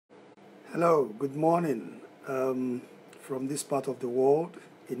Hello, good morning from this part of the world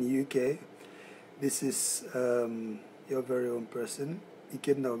in UK. This is your very own person,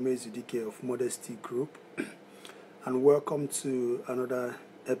 Ikenna Omezudike of Modesty Group, and welcome to another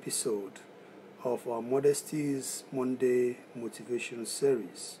episode of our Modesty's Monday Motivation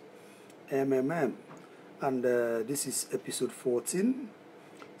Series, MMM, and this is episode 14.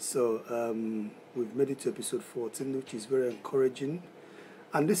 So we've made it to episode 14, which is very encouraging.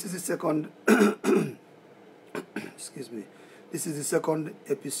 And this is the second, excuse me, this is the second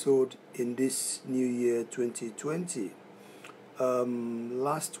episode in this new year 2020.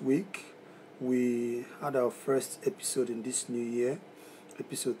 Last week, we had our first episode in this new year,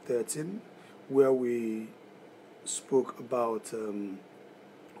 episode 13, where we spoke about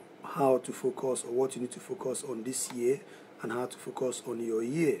how to focus or what you need to focus on this year and how to focus on your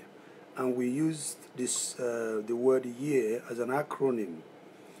year. And we used this the word year as an acronym.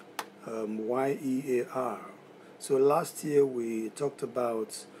 YEAR. So last year we talked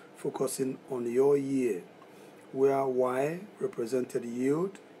about focusing on your year, where Y represented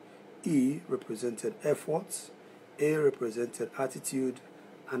yield, E represented effort, A represented attitude,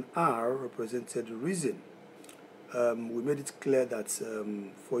 and R represented reason. We made it clear that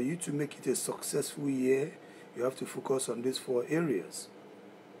for you to make it a successful year, you have to focus on these four areas.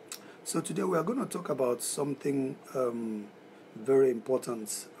 So today we are going to talk about something very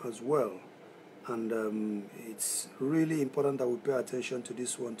important as well, and it's really important that we pay attention to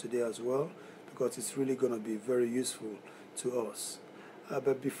this one today as well, because it's really going to be very useful to us.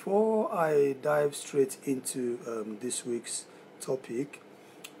 But before I dive straight into this week's topic,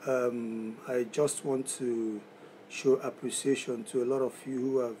 I just want to show appreciation to a lot of you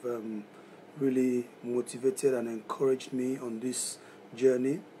who have really motivated and encouraged me on this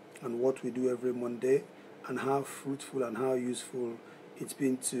journey and what we do every Monday, and how fruitful and how useful it's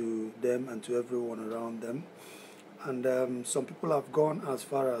been to them and to everyone around them. And some people have gone as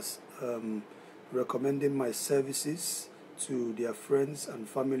far as recommending my services to their friends and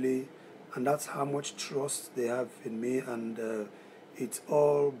family, and that's how much trust they have in me. And it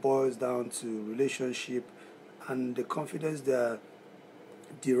all boils down to relationship and the confidence they are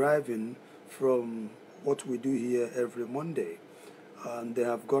deriving from what we do here every Monday. And they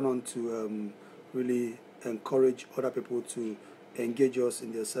have gone on to really encourage other people to engage us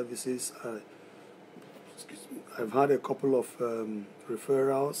in their services. I've had a couple of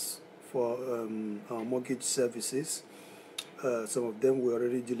referrals for our mortgage services. Some of them we're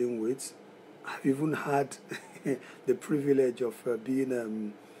already dealing with. I've even had the privilege of being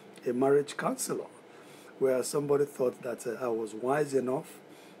a marriage counselor, where somebody thought that I was wise enough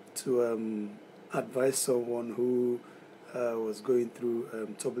to advise someone who was going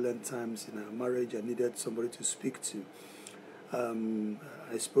through turbulent times in her marriage and needed somebody to speak to.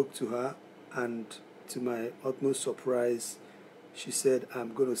 I spoke to her, and to my utmost surprise, she said,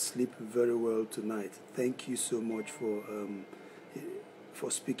 "I'm going to sleep very well tonight. Thank you so much for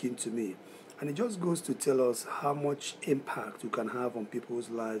speaking to me." And it just goes to tell us how much impact you can have on people's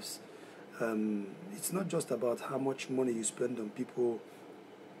lives. It's not just about how much money you spend on people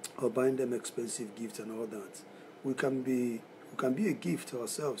or buying them expensive gifts and all that. We can be a gift to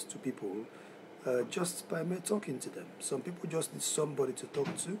ourselves, to people, just by mere talking to them. Some people just need somebody to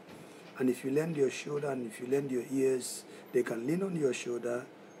talk to, and if you lend your shoulder and if you lend your ears, they can lean on your shoulder,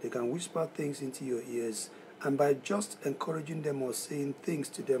 they can whisper things into your ears, and by just encouraging them or saying things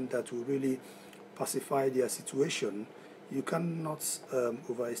to them that will really pacify their situation, you cannot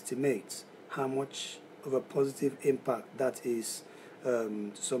overestimate how much of a positive impact that is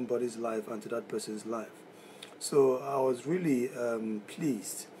to somebody's life and to that person's life. So I was really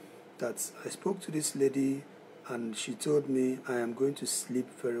pleased that I spoke to this lady, and she told me, "I am going to sleep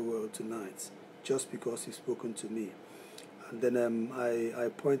very well tonight just because you've spoken to me." And then I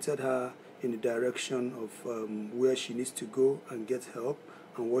pointed her in the direction of where she needs to go and get help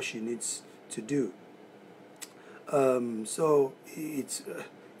and what she needs to do. So it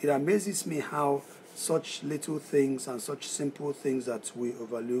amazes me how such little things and such simple things that we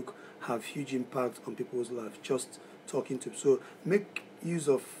overlook have huge impact on people's lives, just talking to them. So make use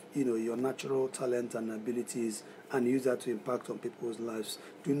of your natural talent and abilities and use that to impact on people's lives.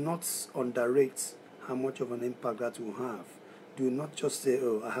 Do not underrate how much of an impact that will have. Do not just say,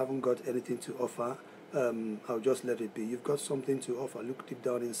 "Oh, I haven't got anything to offer, I'll just let it be." You've got something to offer. Look deep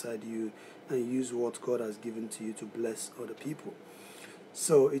down inside you and use what God has given to you to bless other people.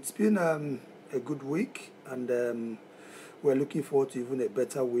 So it's been a good week, and we're looking forward to even a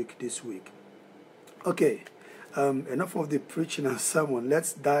better week this week. Okay, enough of the preaching and sermon.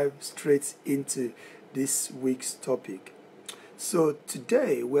 Let's dive straight into this week's topic. So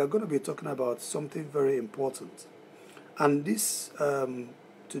today we are going to be talking about something very important, and this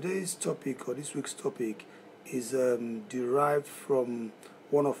today's topic, or this week's topic, is derived from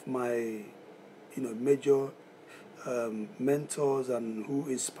one of my major mentors and who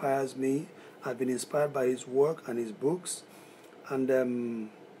inspires me. I've been inspired by his work and his books, and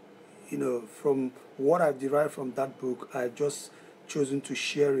from what I've derived from that book, I've just chosen to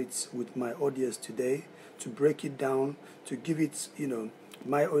share it with my audience today, to break it down, to give it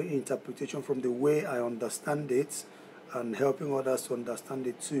my own interpretation from the way I understand it, and helping others to understand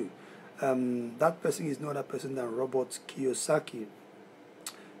it too. That person is no other person than Robert Kiyosaki.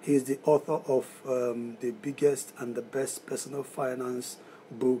 He is the author of the biggest and the best personal finance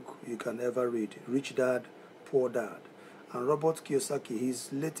book you can ever read, Rich Dad, Poor Dad. And Robert Kiyosaki,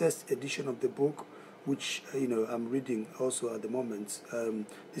 his latest edition of the book, which I'm reading also at the moment,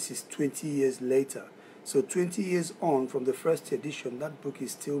 this is 20 years later. So 20 years on from the first edition, that book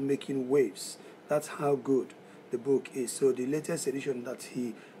is still making waves. That's how good the book is. So the latest edition that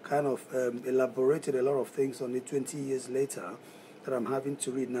he kind of elaborated a lot of things on it 20 years later, that I'm having to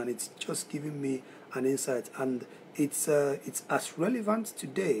read now, and it's just giving me an insight, and it's as relevant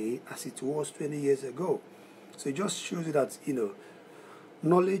today as it was 20 years ago. So it just shows you that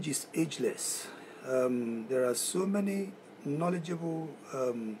knowledge is ageless. There are so many knowledgeable,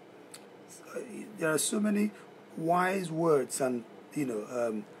 there are so many wise words and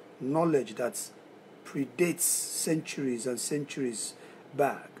knowledge that predates centuries and centuries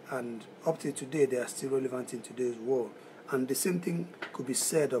back, and up to today they are still relevant in today's world. And the same thing could be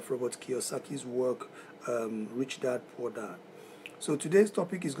said of Robert Kiyosaki's work, Rich Dad, Poor Dad. So today's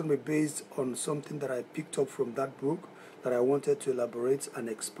topic is going to be based on something that I picked up from that book that I wanted to elaborate and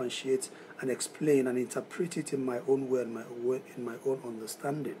expatiate and explain and interpret it in my own way and in my own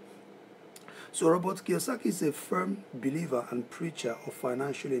understanding. So Robert Kiyosaki is a firm believer and preacher of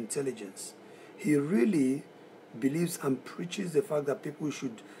financial intelligence. He really believes and preaches the fact that people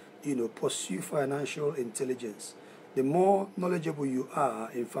should, pursue financial intelligence. The more knowledgeable you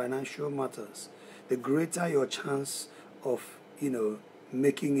are in financial matters, the greater your chance of,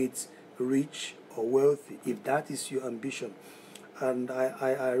 making it rich or wealthy, if that is your ambition. And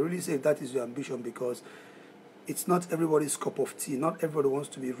I really say if that is your ambition, because it's not everybody's cup of tea. Not everybody wants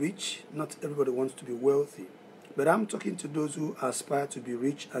to be rich. Not everybody wants to be wealthy. But I'm talking to those who aspire to be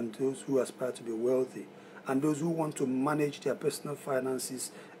rich and those who aspire to be wealthy, and those who want to manage their personal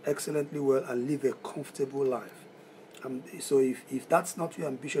finances excellently well and live a comfortable life. So if that's not your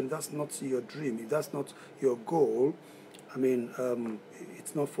ambition, if that's not your dream, if that's not your goal,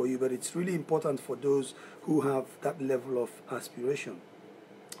 it's not for you. But it's really important for those who have that level of aspiration.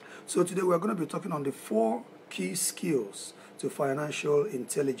 So today we're going to be talking on the 4 key skills to financial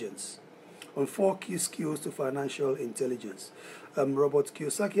intelligence. On 4 key skills to financial intelligence. Robert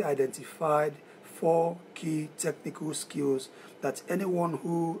Kiyosaki identified 4 key technical skills that anyone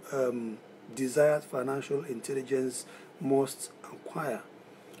who desires financial intelligence must acquire.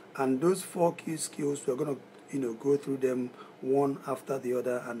 And those 4 key skills, we're going to go through them one after the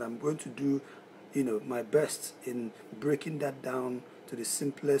other, and I'm going to do my best in breaking that down to the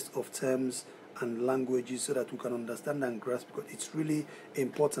simplest of terms and languages so that we can understand and grasp, because it's really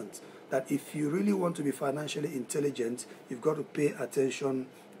important that if you really want to be financially intelligent, you've got to pay attention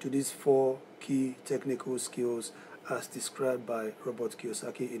to these 4 key technical skills as described by Robert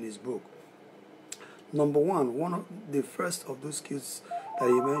Kiyosaki in his book. Number one, the first of those skills that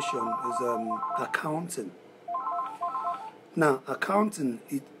he mentioned is accounting. Now, accounting,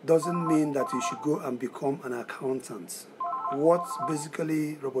 it doesn't mean that you should go and become an accountant. What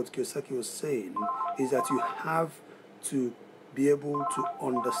basically Robert Kiyosaki was saying is that you have to be able to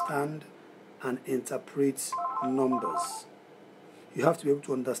understand and interpret numbers. You have to be able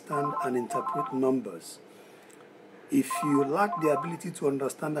to understand and interpret numbers. If you lack the ability to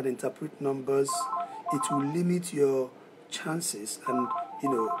understand and interpret numbers, it will limit your chances and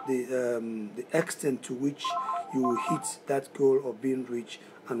the extent to which you will hit that goal of being rich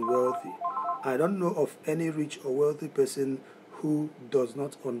and wealthy. I don't know of any rich or wealthy person who does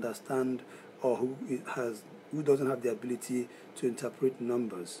not understand or who doesn't have the ability to interpret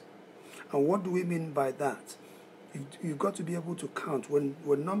numbers. And what do we mean by that? You've got to be able to count. When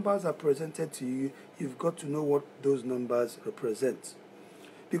numbers are presented to you, you've got to know what those numbers represent.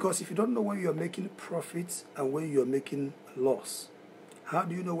 Because if you don't know when you're making profits and when you're making loss, how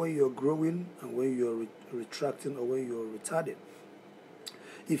do you know when you're growing and when you're retracting or when you're retarding?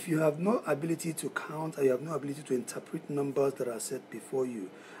 If you have no ability to count and you have no ability to interpret numbers that are set before you,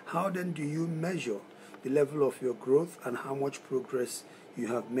 how then do you measure the level of your growth and how much progress you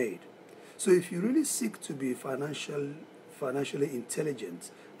have made? So if you really seek to be financially financially intelligent,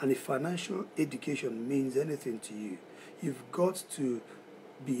 and if financial education means anything to you, you've got to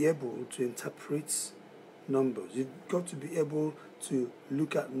be able to interpret numbers. You've got to be able to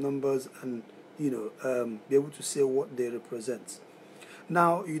look at numbers and be able to say what they represent.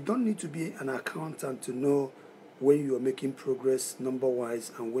 Now, you don't need to be an accountant to know when you are making progress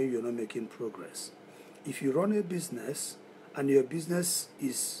number-wise and when you're not making progress. If you run a business and your business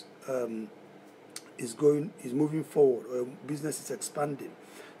is moving forward, or business is expanding,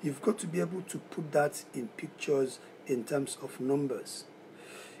 you've got to be able to put that in pictures in terms of numbers.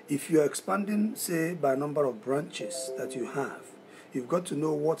 If you're expanding, say, by number of branches that you have, you've got to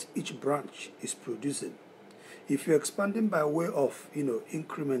know what each branch is producing. If you're expanding by way of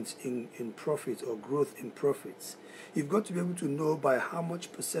increments in profit or growth in profits, you've got to be able to know by how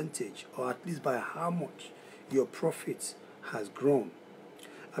much percentage, or at least by how much your profit has grown.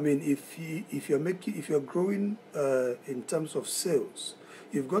 I mean, if you're growing in terms of sales,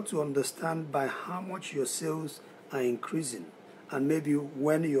 you've got to understand by how much your sales are increasing, and maybe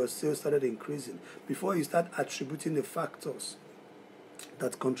when your sales started increasing, before you start attributing the factors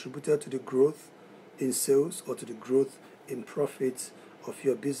that contributed to the growth in sales or to the growth in profits of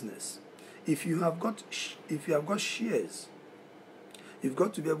your business. If you have got shares, you've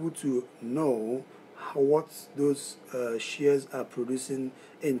got to be able to know what those shares are producing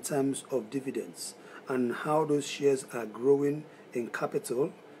in terms of dividends, and how those shares are growing in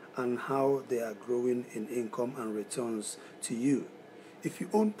capital, and how they are growing in income and returns to you. If you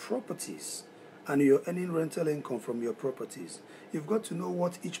own properties and you're earning rental income from your properties, you've got to know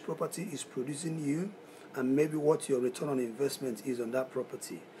what each property is producing you, and maybe what your return on investment is on that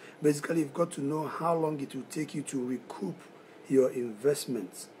property. Basically, you've got to know how long it will take you to recoup your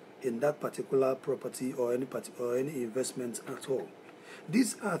investments in that particular property, or any investments at all.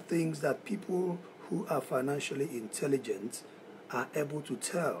 These are things that people who are financially intelligent are able to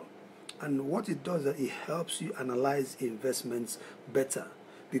tell. And what it does is that it helps you analyze investments better,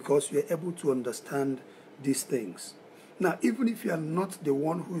 because you're able to understand these things. Now, even if you are not the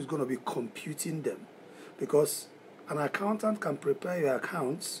one who is going to be computing them, because an accountant can prepare your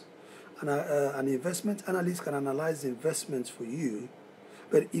accounts, and an investment analyst can analyze investments for you,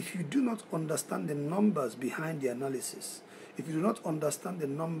 but if you do not understand the numbers behind the analysis, if you do not understand the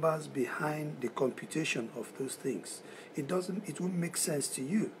numbers behind the computation of those things, it won't make sense to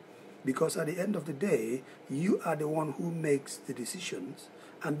you. Because at the end of the day, you are the one who makes the decisions,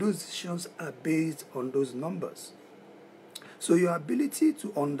 and those decisions are based on those numbers. So your ability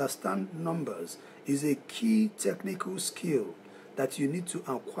to understand numbers is a key technical skill that you need to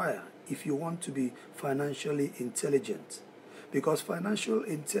acquire if you want to be financially intelligent. Because financial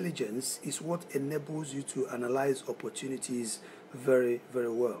intelligence is what enables you to analyze opportunities very,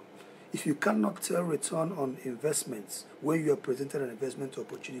 very well. If you cannot tell return on investments when you are presented an investment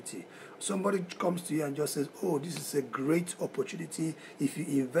opportunity, somebody comes to you and just says, "Oh, this is a great opportunity. If you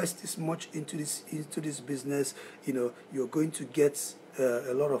invest this much into this business, you're going to get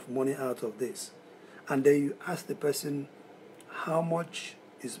a lot of money out of this." And then you ask the person, "How much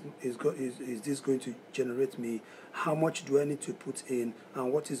is this going to generate me? How much do I need to put in?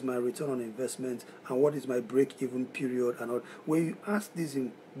 And what is my return on investment? And what is my break-even period?" And all. When you ask these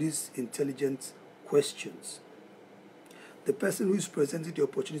intelligent questions, the person who is presenting the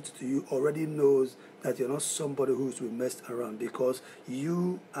opportunity to you already knows that you're not somebody who's been messed around, because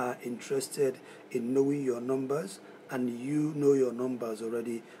you are interested in knowing your numbers, and you know your numbers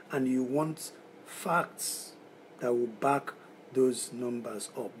already, and you want facts that will back those numbers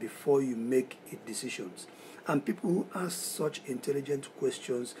up before you make decisions. And people who ask such intelligent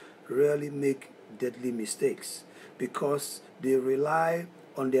questions rarely make deadly mistakes, because they rely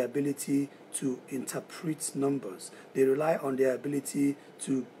on their ability to interpret numbers. They rely on their ability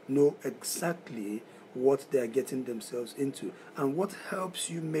to know exactly what they are getting themselves into. And what helps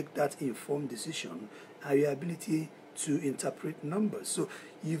you make that informed decision are your ability to interpret numbers. So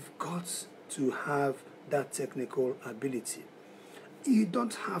you've got to have that technical ability. You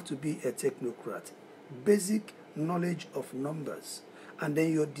don't have to be a technocrat. Basic knowledge of numbers, and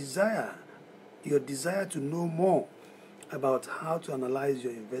then your desire to know more about how to analyze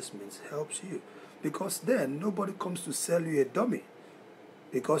your investments helps you, because then nobody comes to sell you a dummy,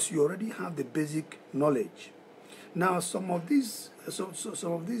 because you already have the basic knowledge. Now, some of these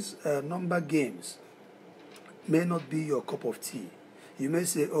number games may not be your cup of tea. You may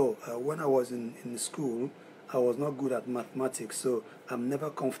say, when I was in school, I was not good at mathematics, so I'm never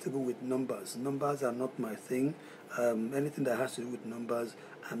comfortable with numbers. Numbers are not my thing. Anything that has to do with numbers,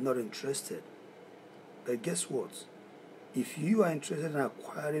 I'm not interested. But guess what? If you are interested in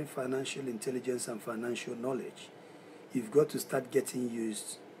acquiring financial intelligence and financial knowledge, you've got to start getting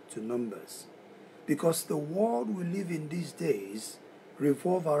used to numbers. Because the world we live in these days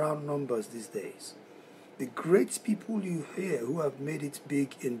revolve around numbers these days. The great people you hear who have made it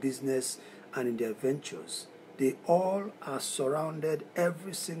big in business and in their ventures, they all are surrounded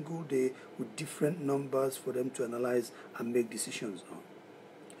every single day with different numbers for them to analyze and make decisions on.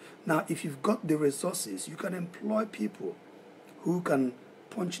 Now, if you've got the resources, you can employ people who can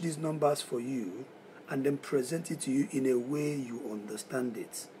punch these numbers for you and then present it to you in a way you understand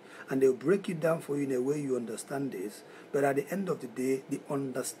it. And they'll break it down for you in a way you understand it. But at the end of the day, the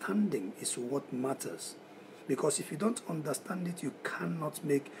understanding is what matters. Because if you don't understand it, you cannot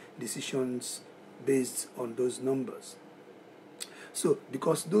make decisions based on those numbers. So,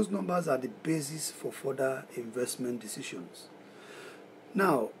 because those numbers are the basis for further investment decisions.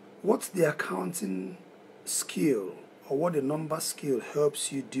 Now, what the accounting skill or what the number skill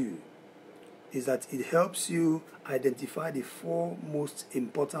helps you do is that it helps you identify the 4 most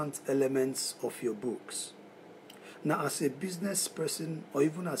important elements of your books. Now, as a business person, or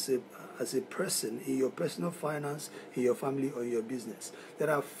even as a person in your personal finance, in your family, or in your business,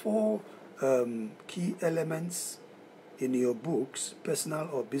 there are 4 key elements in your books, personal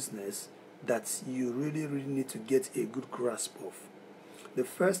or business, that you really need to get a good grasp of. The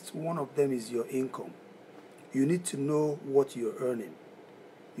first one of them is your income. You need to know what you're earning.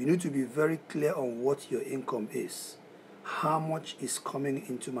 You need to be very clear on what your income is. How much is coming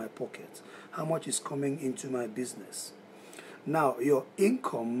into my pocket? How much is coming into my business? Now, your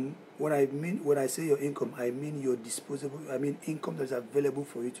income, when I say your income, I mean your disposable, I mean income that's available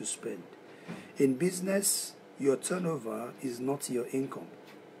for you to spend. In business, your turnover is not your income.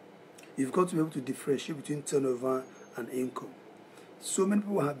 You've got to be able to differentiate between turnover and income. So many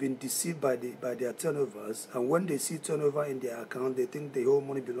people have been deceived by their turnovers, and when they see turnover in their account, they think the whole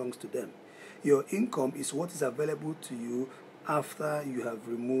money belongs to them. Your income is what is available to you after you have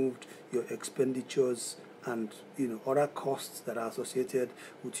removed your expenditures and other costs that are associated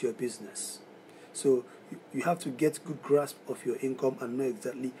with your business. So you have to get good grasp of your income and know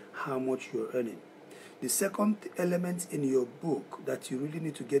exactly how much you're earning. The second element in your book that you really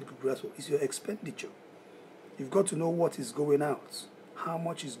need to get good grasp of is your expenditure. You've got to know what is going out. How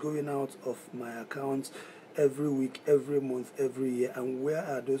much is going out of my account every week, every month, every year, and where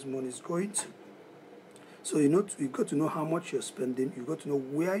are those monies going to? So you've got to know how much you're spending, you've got to know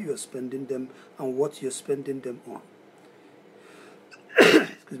where you're spending them and what you're spending them on.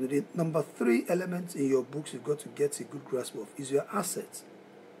 Excuse me. The number 3 element in your books you've got to get a good grasp of is your assets.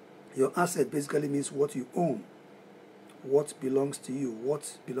 Your asset basically means what you own. What belongs to you?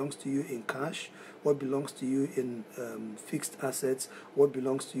 What belongs to you in cash? What belongs to you in fixed assets? What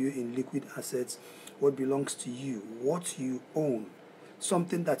belongs to you in liquid assets? What belongs to you? What you own.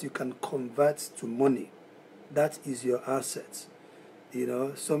 Something that you can convert to money. That is your asset.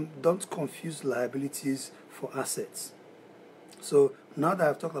 Don't confuse liabilities for assets. So now that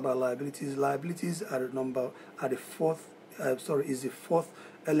I've talked about liabilities are the fourth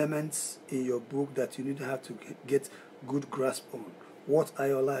element in your book that you need to have to get good grasp on. What are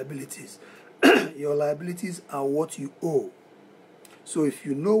your liabilities? Your liabilities are what you owe. So if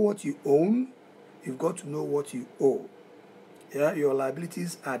you know what you own, you've got to know what you owe. Yeah, your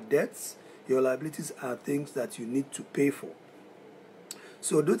liabilities are debts. Your liabilities are things that you need to pay for.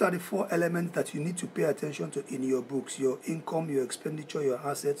 So those are the 4 elements that you need to pay attention to in your books: your income, your expenditure, your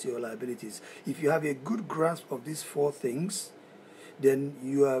assets, your liabilities. If you have a good grasp of these 4 things, then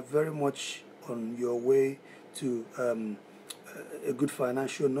you are very much on your way to a good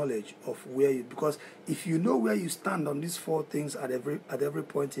financial knowledge of because if you know where you stand on these 4 things at every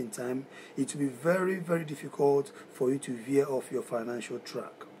point in time, it will be very, very difficult for you to veer off your financial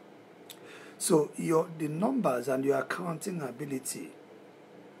track. So the numbers and your accounting ability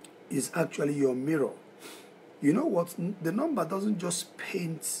is actually your mirror. You know what? The number doesn't just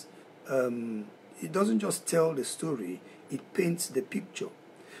paint, it doesn't just tell the story, it paints the picture.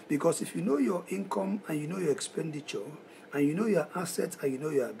 Because if you know your income and you know your expenditure and you know your assets and you know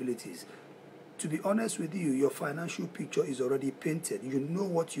your abilities, to be honest with you, your financial picture is already painted. You know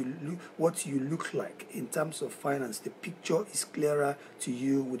what you look like in terms of finance. The picture is clearer to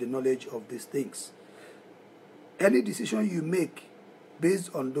you with the knowledge of these things. Any decision you make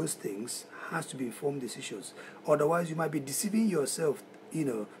based on those things has to be informed decisions. Otherwise, you might be deceiving yourself,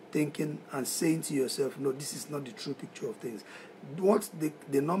 thinking and saying to yourself, no, this is not the true picture of things. What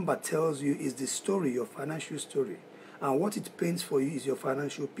the number tells you is the story, your financial story. And what it paints for you is your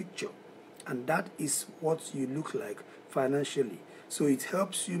financial picture. And that is what you look like financially. So it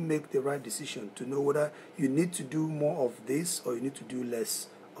helps you make the right decision to know whether you need to do more of this or you need to do less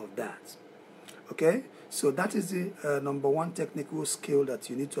of that. Okay? So that is the number one technical skill that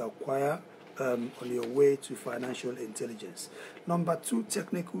you need to acquire on your way to financial intelligence. Number two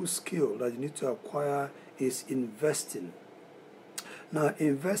technical skill that you need to acquire is investing. Now,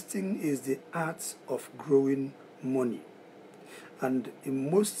 investing is the art of growing money. And in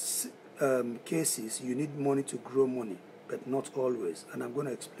most cases, you need money to grow money, but not always. And I'm going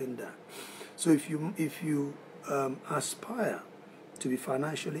to explain that. So if you aspire to be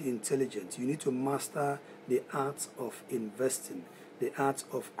financially intelligent, you need to master the art of investing, the art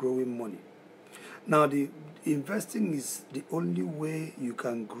of growing money. Now, the investing is the only way you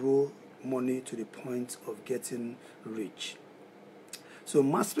can grow money to the point of getting rich. So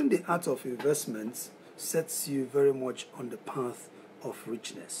mastering the art of investment sets you very much on the path of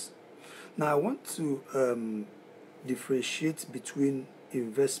richness. Now, I want to differentiate between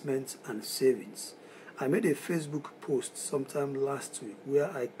investment and savings. I made a Facebook post sometime last week where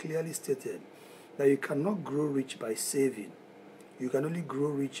I clearly stated that you cannot grow rich by saving. You can only grow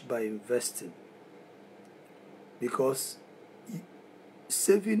rich by investing. Because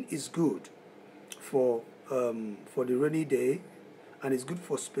saving is good for the rainy day, and it's good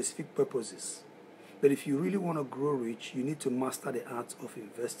for specific purposes. But if you really want to grow rich, you need to master the art of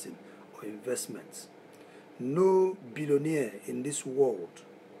investing or investments. No billionaire in this world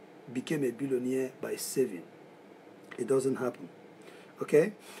became a billionaire by saving. It doesn't happen.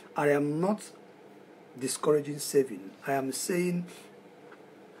 Okay? I am not discouraging saving. I am saying,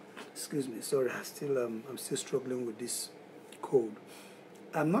 excuse me, sorry, I'm still struggling with this cold.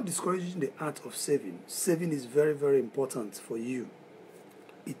 I'm not discouraging the art of saving. Saving is very, very important for you.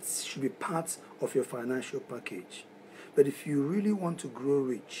 It should be part of your financial package. But if you really want to grow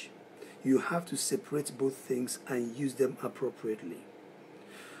rich, you have to separate both things and use them appropriately.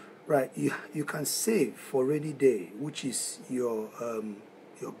 Right, you can save for rainy day, which is your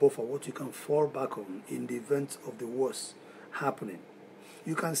buffer, what you can fall back on in the event of the worst happening.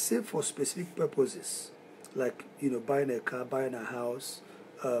 You can save for specific purposes, like buying a car, buying a house,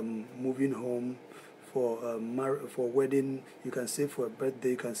 moving home, for wedding. You can save for a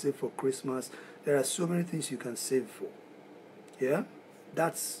birthday. You can save for Christmas. There are so many things you can save for. Yeah,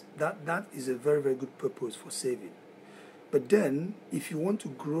 that is a very, very good purpose for saving. But then, if you want to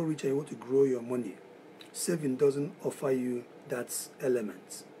grow rich and you want to grow your money, saving doesn't offer you that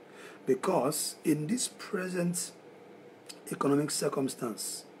element, because in this present economic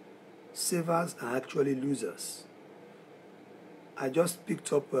circumstance, savers are actually losers. I just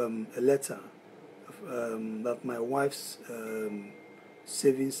picked up a letter that my wife's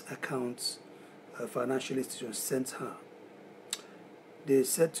savings account financial institution sent her. They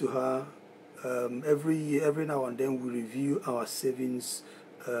said to her, every now and then we review our savings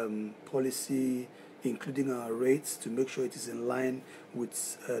policy, including our rates, to make sure it is in line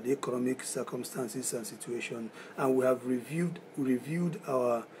with the economic circumstances and situation. And we have reviewed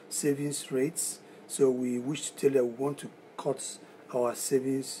our savings rates. So we wish to tell you we want to cut our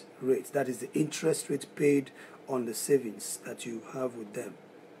savings rate. That is the interest rate paid on the savings that you have with them.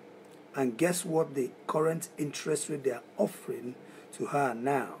 And guess what the current interest rate they are offering to her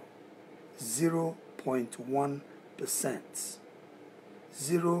now? 0.1%.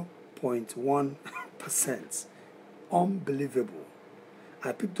 0.1%. Unbelievable.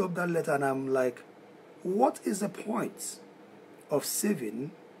 I picked up that letter and I'm like, what is the point of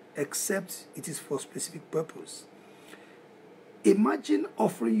saving except it is for specific purpose? Imagine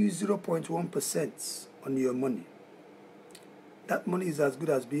offering you 0.1% on your money. That money is as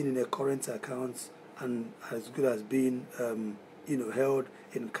good as being in a current account and as good as being held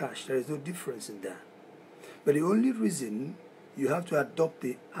in cash. There is no difference in that. But the only reason you have to adopt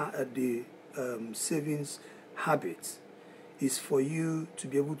the savings habit is for you to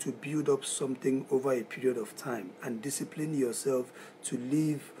be able to build up something over a period of time and discipline yourself to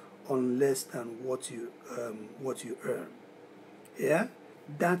live on less than what you earn. Yeah,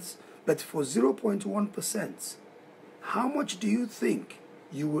 but for 0.1%, how much do you think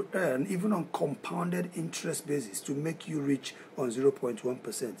you will earn even on compounded interest basis to make you rich on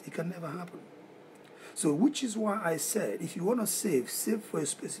 0.1%? It can never happen. So which is why I said, if you want to save for a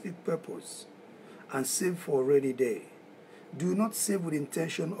specific purpose and save for a rainy day. Do not save with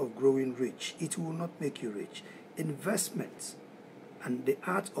intention of growing rich. It will not make you rich. Investment and the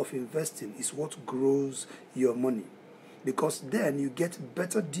art of investing is what grows your money, because then you get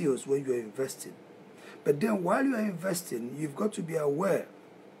better deals when you are investing. But then while you are investing, you've got to be aware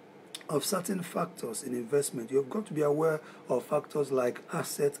of certain factors in investment. You've got to be aware of factors like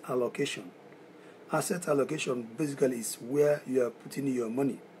asset allocation. Asset allocation basically is where you are putting your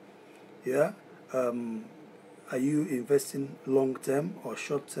money. Yeah? Are you investing long term or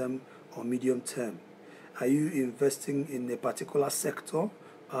short term or medium term? Are you investing in a particular sector?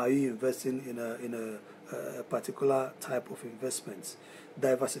 Are you investing in a particular type of investments?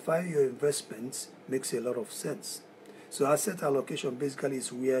 Diversifying your investments makes a lot of sense. So asset allocation basically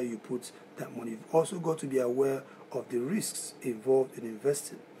is where you put that money. You've also got to be aware of the risks involved in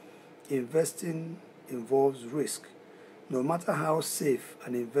investing. Investing involves risk. No matter how safe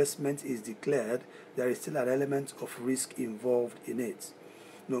an investment is declared, there is still an element of risk involved in it.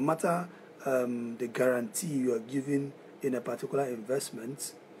 No matter the guarantee you are giving in a particular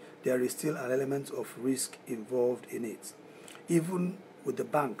investment, there is still an element of risk involved in it. Even with the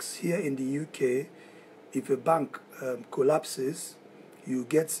banks, here in the UK, if a bank collapses, you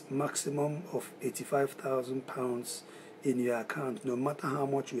get maximum of £85,000 in your account, no matter how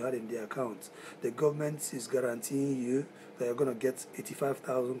much you had in the account. The government is guaranteeing you that you're going to get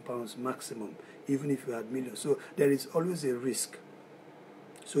 £85,000 maximum, even if you had millions. So there is always a risk.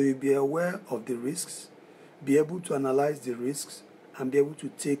 So you be aware of the risks, be able to analyze the risks, and be able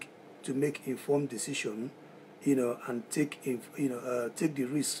to make informed decision, and take the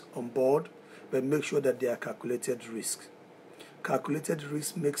risks on board, but make sure that they are calculated risks. Calculated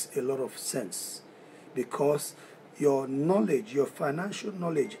risk makes a lot of sense because your knowledge, your financial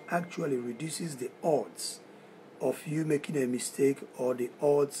knowledge, actually reduces the odds of you making a mistake or the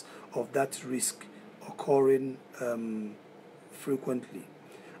odds of that risk occurring frequently.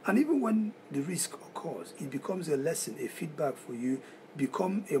 And even when the risk occurs, it becomes a lesson, a feedback for you.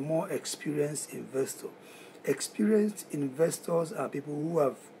 Become a more experienced investor. Experienced investors are people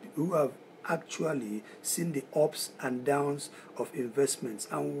who have actually seen the ups and downs of investments,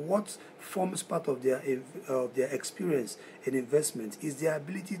 and what forms part of their experience in investment is their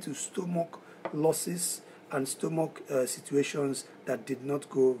ability to stomach losses and stomach situations that did not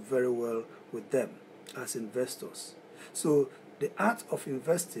go very well with them as investors. So the art of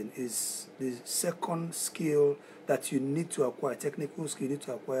investing is the second skill that you need to acquire, technical skill you need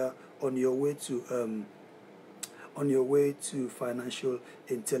to acquire on your way to financial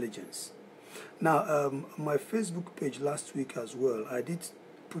intelligence. Now, my Facebook page last week as well, I did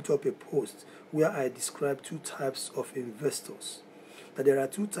put up a post where I described two types of investors. That there are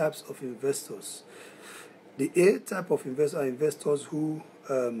two types of investors. The A type of investor are investors who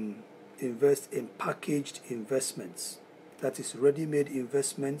invest in packaged investments. That is ready-made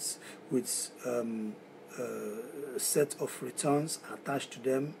investments with set of returns attached to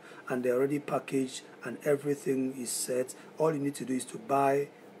them, and they're already packaged and everything is set. All you need to do is to buy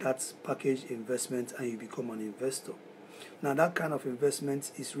that packaged investment and you become an investor. Now that kind of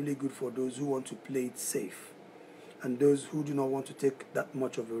investment is really good for those who want to play it safe and those who do not want to take that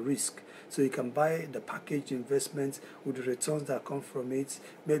much of a risk. So you can buy the packaged investment with the returns that come from it.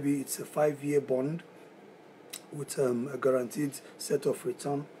 Maybe it's a 5-year bond with a guaranteed set of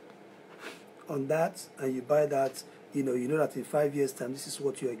return on that, and you buy that. You know that in 5 years time this is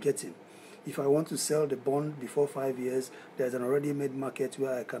what you are getting. If I want to sell the bond before 5 years, there's an already made market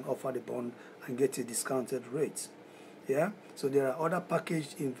where I can offer the bond and get a discounted rate. Yeah, so there are other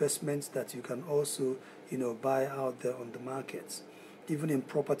packaged investments that you can also buy out there on the markets. Even in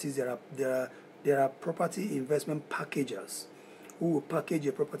properties, there are property investment packagers who will package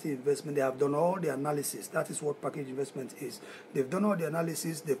a property investment. They have done all the analysis. That is what package investment is. They've done all the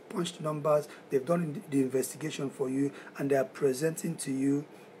analysis, they've punched numbers, they've done the investigation for you, and they are presenting to you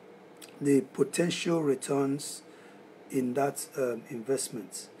the potential returns in that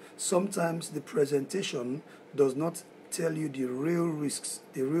investment. Sometimes the presentation does not tell you the real risks,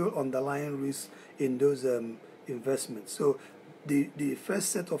 the real underlying risks in those investments. So the first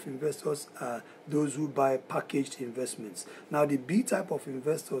set of investors are those who buy packaged investments. Now the B type of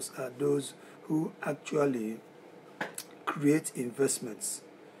investors are those who actually create investments.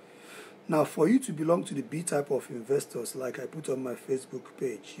 Now for you to belong to the B type of investors, like I put on my Facebook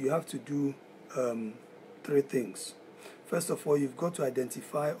page, you have to do 3 things. First of all, you've got to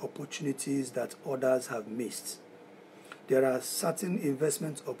identify opportunities that others have missed. There are certain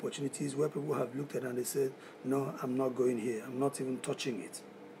investment opportunities where people have looked at and they said, no, I'm not going here. I'm not even touching it.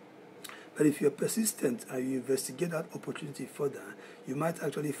 But if you're persistent and you investigate that opportunity further, you might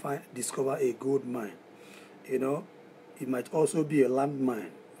actually discover a gold mine. It might also be a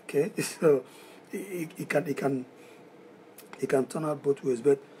landmine. Okay, so it can turn out both ways.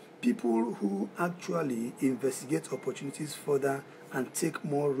 But people who actually investigate opportunities further and take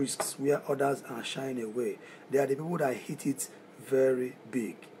more risks where others are shying away, they are the people that hit it very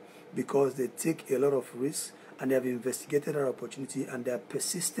big because they take a lot of risks and they have investigated that opportunity and they are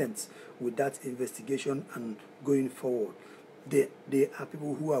persistent with that investigation and going forward. They are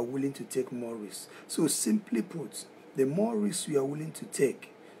people who are willing to take more risks. So simply put, the more risks you are willing to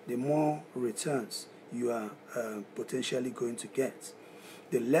take, the more returns you are potentially going to get.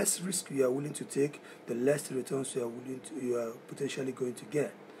 The less risk you are willing to take, the less the returns you are potentially going to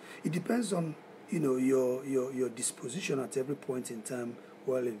get. It depends on your disposition at every point in time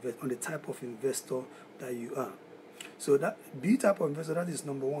while on the type of investor that you are. So that be type of investor, that is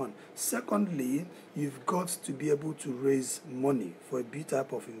number one. Secondly, you've got to be able to raise money for a B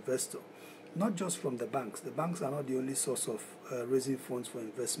type of investor, not just from the banks. The banks are not the only source of raising funds for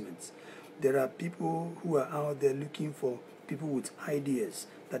investments. There are people who are out there looking for people with ideas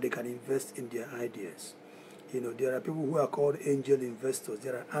that they can invest in their ideas. There are people who are called angel investors.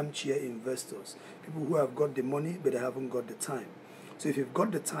 There are armchair investors, people who have got the money but they haven't got the time. So if you've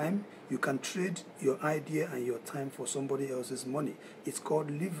got the time, you can trade your idea and your time for somebody else's money. It's called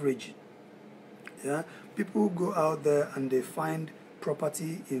leveraging. Yeah, people go out there and they find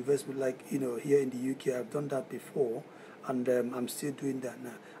property investment, like here in the UK. I've done that before, and I'm still doing that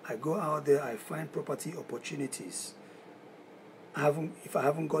now. I go out there, I find property opportunities. If I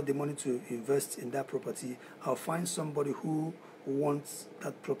haven't got the money to invest in that property, I'll find somebody who wants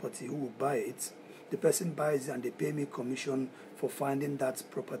that property, who will buy it. The person buys it and they pay me commission for finding that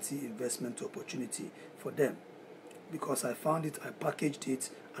property investment opportunity for them. Because I found it, I packaged it,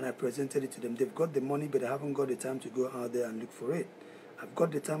 and I presented it to them. They've got the money, but they haven't got the time to go out there and look for it. I've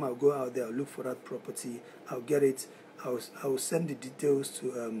got the time, I'll go out there, I'll look for that property, I'll get it, I'll send the details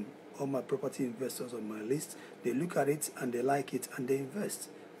to all my property investors on my list. They look at it and they like it and they invest.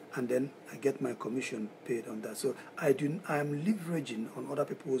 And then I get my commission paid on that. So I'm leveraging on other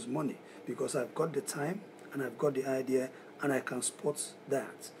people's money because I've got the time and I've got the idea and I can spot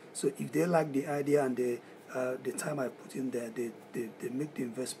that. So if they like the idea and the time I put in there, they make the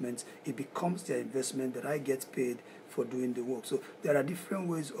investment, it becomes their investment that I get paid for doing the work. So there are different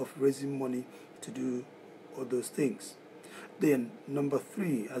ways of raising money to do all those things. Then number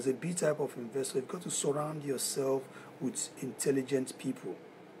 3, as a B type of investor, you've got to surround yourself with intelligent people.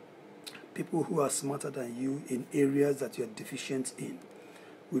 People who are smarter than you in areas that you're deficient in.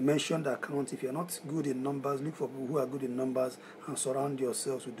 We mentioned accounts. If you're not good in numbers, look for people who are good in numbers and surround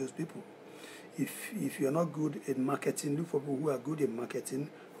yourselves with those people. If you're not good in marketing, look for people who are good in marketing,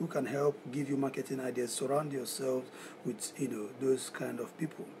 who can help give you marketing ideas. Surround yourselves with those kind of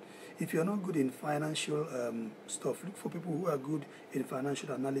people. If you're not good in financial stuff, look for people who are good in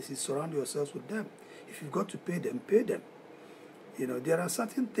financial analysis. Surround yourselves with them. If you've got to pay them, pay them. There are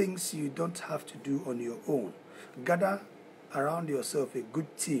certain things you don't have to do on your own. Gather around yourself a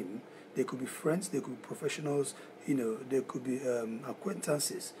good team. They could be friends, they could be professionals, they could be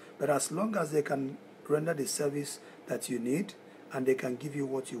acquaintances. But as long as they can render the service that you need and they can give you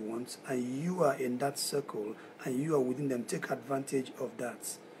what you want and you are in that circle and you are within them, take advantage of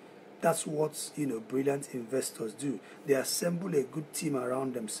that. That's what brilliant investors do. They assemble a good team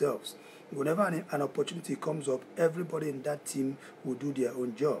around themselves. Whenever an opportunity comes up, everybody in that team will do their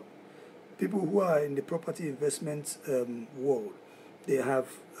own job. People who are in the property investment world, they have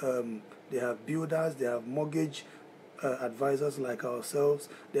builders, they have mortgage advisors like ourselves,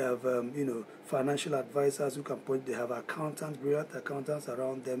 they have financial advisors who can point. They have accountants, brilliant accountants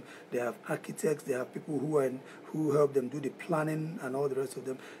around them. They have architects. They have people who help them do the planning and all the rest of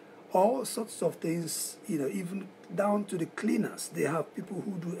them. All sorts of things, even down to the cleaners. They have people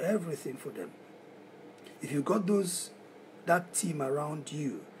who do everything for them. If you've got that team around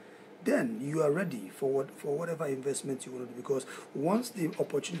you, then you are ready for whatever investment you want to do. Because once the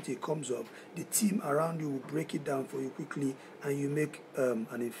opportunity comes up, the team around you will break it down for you quickly, and you make an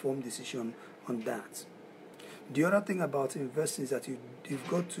informed decision on that. The other thing about investing is that you've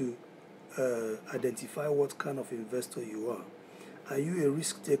got to identify what kind of investor you are. Are you a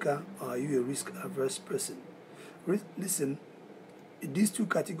risk taker or are you a risk averse person? Listen, these two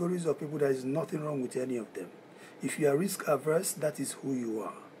categories of people, there is nothing wrong with any of them. If you are risk averse, that is who you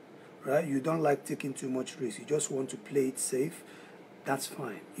are, right? You don't like taking too much risk. You just want to play it safe. That's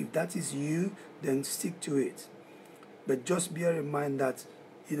fine. If that is you, then stick to it. But just bear in mind that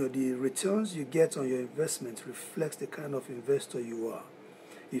the returns you get on your investment reflects the kind of investor you are.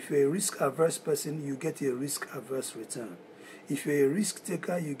 If you're a risk averse person, you get a risk averse return. If you're a risk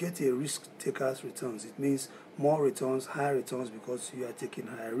taker, you get a risk taker's returns. It means more returns, higher returns, because you are taking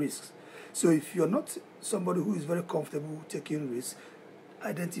higher risks. So if you're not somebody who is very comfortable taking risks,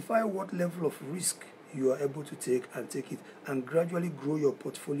 identify what level of risk you are able to take it, and gradually grow your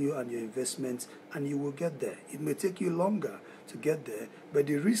portfolio and your investments, and you will get there. It may take you longer to get there, but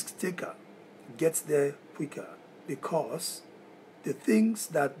the risk taker gets there quicker, because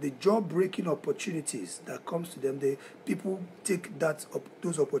the job-breaking opportunities that comes to them, people take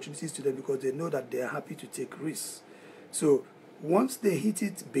those opportunities to them because they know that they are happy to take risks. So once they hit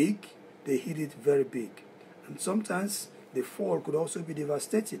it big, they hit it very big. And sometimes the fall could also be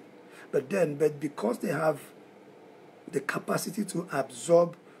devastating. But because they have the capacity to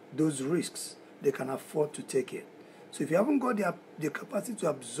absorb those risks, they can afford to take it. So if you haven't got the capacity to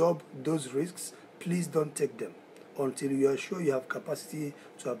absorb those risks, please don't take them until you are sure you have capacity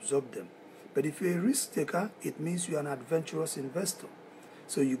to absorb them. But if you're a risk taker, it means you're an adventurous investor.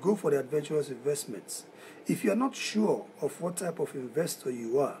 So you go for the adventurous investments. If you're not sure of what type of investor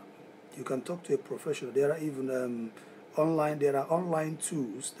you are, you can talk to a professional. There are even online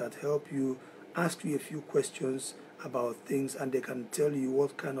tools that help you, ask you a few questions about things, and they can tell you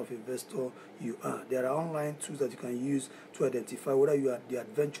what kind of investor you are. There are online tools that you can use to identify whether you are the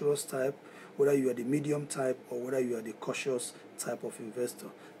adventurous type, whether you are the medium type, or whether you are the cautious type of investor.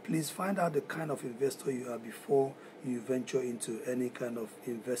 Please find out the kind of investor you are before you venture into any kind of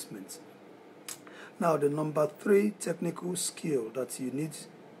investment. Now, the number 3 technical skill that you need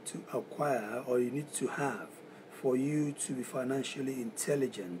to acquire, or you need to have for you to be financially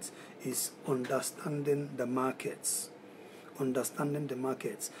intelligent, is understanding the markets. Understanding the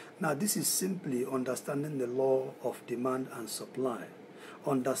markets. Now, this is simply understanding the law of demand and supply.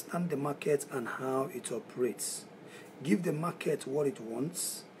 Understand the market and how it operates. Give the market what it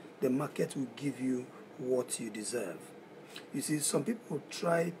wants. The market will give you what you deserve. You see, some people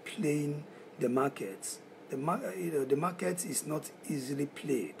try playing the markets. The market is not easily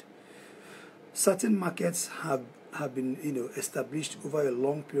played. Certain markets have been established over a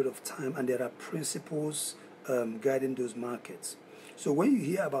long period of time, and there are principles guiding those markets. So when you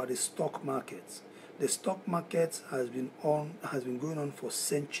hear about the stock market has been going on for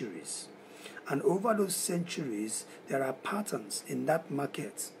centuries, and over those centuries there are patterns in that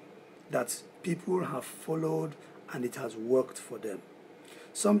market that people have followed, and it has worked for them.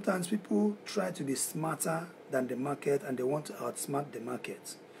 Sometimes people try to be smarter than the market, and they want to outsmart the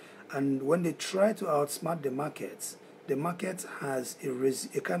market. And when they try to outsmart the market has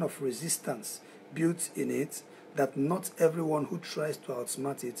a kind of resistance built in it that not everyone who tries to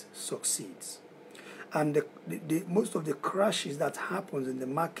outsmart it succeeds. And most of the crashes that happens in the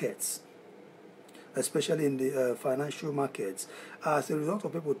markets, especially in the financial markets, are as a result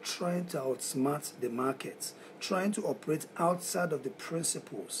of people trying to outsmart the markets, trying to operate outside of the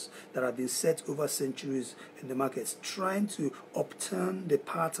principles that have been set over centuries in the markets, trying to upturn the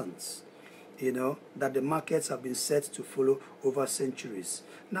patterns, that the markets have been set to follow over centuries.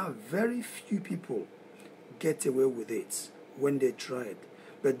 Now, very few people get away with it when they try it.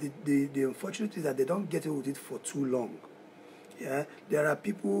 But the unfortunate is that they don't get away with it for too long. Yeah, there are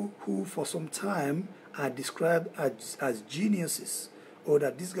people who for some time are described as geniuses, or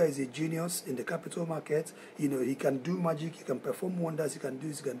that this guy is a genius in the capital market. He can do magic, he can perform wonders, he can do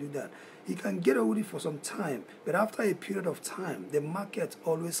this, he can do that. He can get away with it for some time, but after a period of time, the market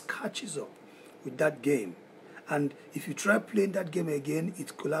always catches up with that game. And if you try playing that game again,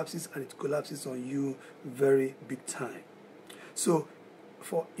 it collapses, and it collapses on you very big time. So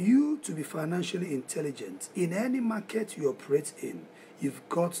for you to be financially intelligent in any market you operate in, you've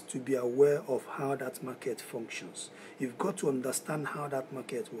got to be aware of how that market functions. You've got to understand how that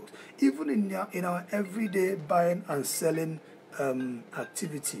market works. Even in our everyday buying and selling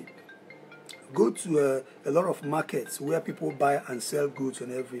activity, go to a lot of markets where people buy and sell goods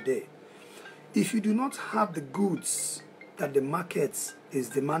on every day. If you do not have the goods that the market is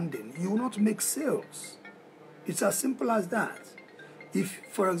demanding, you will not make sales. It's as simple as that. If,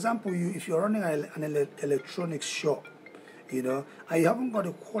 for example, if you're running an electronics shop, and you haven't got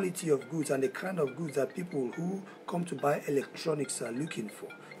the quality of goods and the kind of goods that people who come to buy electronics are looking for,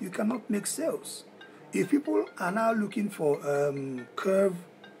 you cannot make sales. If people are now looking for curved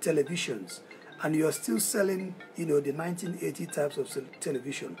televisions, and you're still selling, the 1980 types of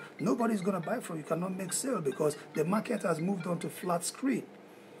television, nobody's going to buy from you. You cannot make sales because the market has moved on to flat screen,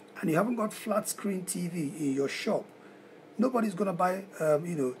 and you haven't got flat screen TV in your shop. Nobody's going to buy,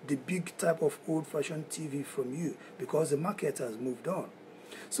 the big type of old-fashioned TV from you because the market has moved on.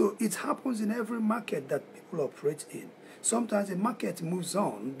 So it happens in every market that people operate in. Sometimes the market moves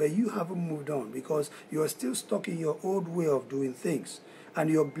on, but you haven't moved on because you are still stuck in your old way of doing things. And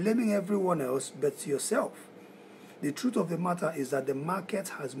you're blaming everyone else but yourself. The truth of the matter is that the market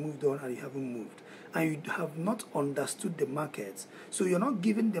has moved on and you haven't moved. And you have not understood the market. So you're not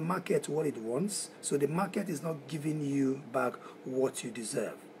giving the market what it wants. So the market is not giving you back what you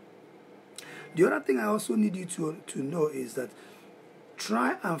deserve. The other thing I also need you to know is that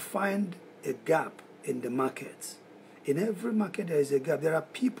try and find a gap in the market. In every market there is a gap. There are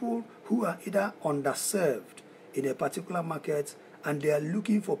people who are either underserved in a particular market, and they are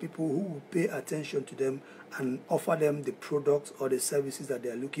looking for people who will pay attention to them and offer them the products or the services that they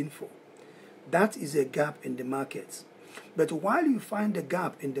are looking for. That is a gap in the market. But while you find a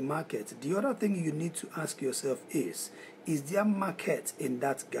gap in the market, the other thing you need to ask yourself is there market in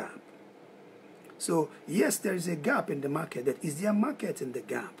that gap? So yes, there is a gap in the market, but is there market in the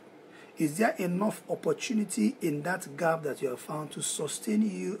gap? Is there enough opportunity in that gap that you have found to sustain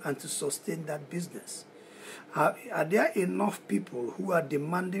you and to sustain that business? Are there enough people who are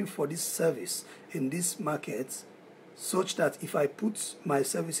demanding for this service in this market, such that if I put my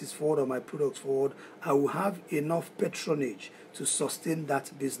services forward or my products forward, I will have enough patronage to sustain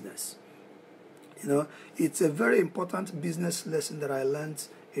that business? You know, it's a very important business lesson that I learned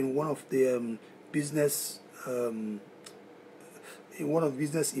in one of the business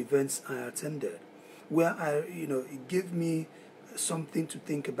events I attended, where it gave me something to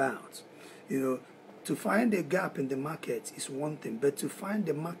think about. To find a gap in the market is one thing, but to find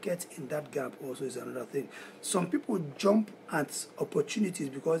the market in that gap also is another thing. Some people jump at opportunities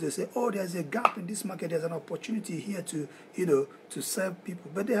because they say, oh, there's a gap in this market, there's an opportunity here to serve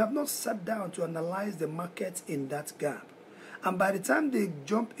people. But they have not sat down to analyze the market in that gap. And by the time they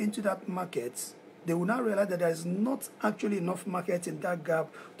jump into that market, they will now realize that there is not actually enough market in that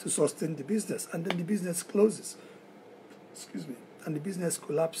gap to sustain the business. And then the business closes. Excuse me. And the business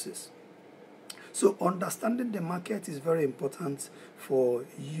collapses. So understanding the market is very important for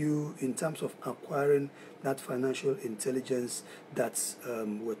you in terms of acquiring that financial intelligence that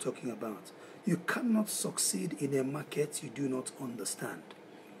we're talking about. You cannot succeed in a market you do not understand.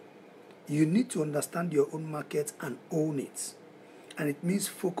 You need to understand your own market and own it. And it means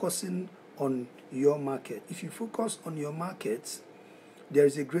focusing on your market. If you focus on your market, there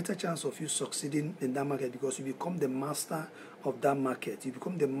is a greater chance of you succeeding in that market, because you become the master of that market. You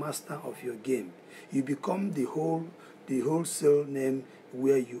become the master of your game. You become the wholesale name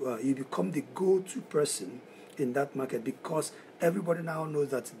where you are. You become the go-to person in that market, because everybody now knows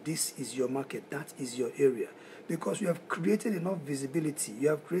that this is your market, that is your area. Because you have created enough visibility, you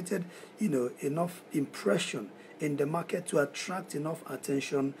have created enough impression in the market to attract enough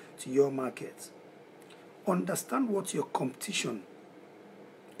attention to your market. Understand what your competition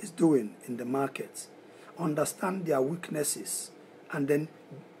is doing in the market. Understand their weaknesses, and then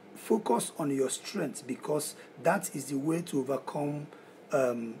focus on your strengths, because that is the way to overcome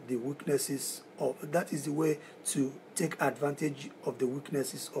the weaknesses, or that is the way to take advantage of the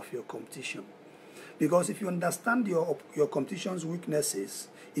weaknesses of your competition. Because if you understand your competition's weaknesses,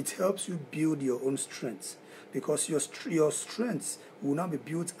 it helps you build your own strengths, because your strengths will now be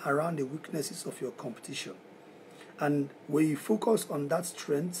built around the weaknesses of your competition. And when you focus on that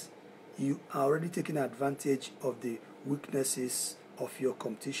strength, you are already taking advantage of the weaknesses of your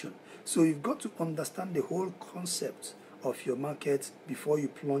competition. So you've got to understand the whole concept of your market before you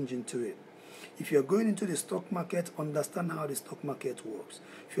plunge into it. If you're going into the stock market, understand how the stock market works.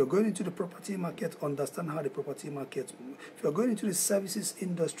 If you're going into the property market, understand how the property market works. If you're going into the services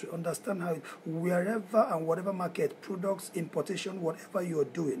industry, understand how wherever and whatever market, products, importation, whatever you're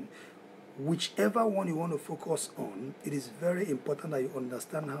doing, whichever one you want to focus on, it is very important that you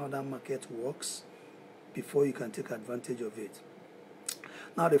understand how that market works before you can take advantage of it.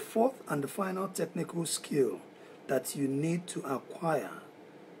 Now, the fourth and the final technical skill that you need to acquire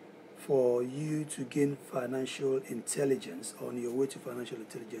for you to gain financial intelligence, on your way to financial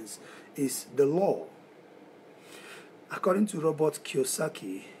intelligence, is the law. According to Robert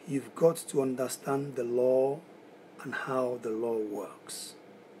Kiyosaki, you've got to understand the law and how the law works.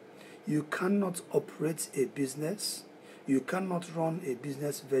 You cannot operate a business, you cannot run a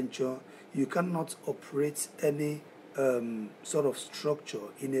business venture, you cannot operate any sort of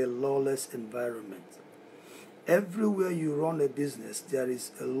structure in a lawless environment. Everywhere you run a business, there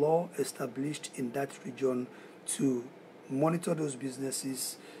is a law established in that region to monitor those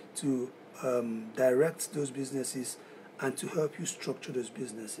businesses, to direct those businesses, and to help you structure those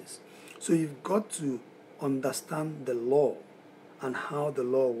businesses. So you've got to understand the law and how the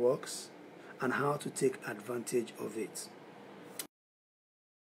law works and how to take advantage of it.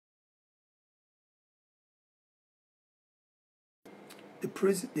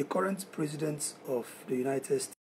 The current president of the United States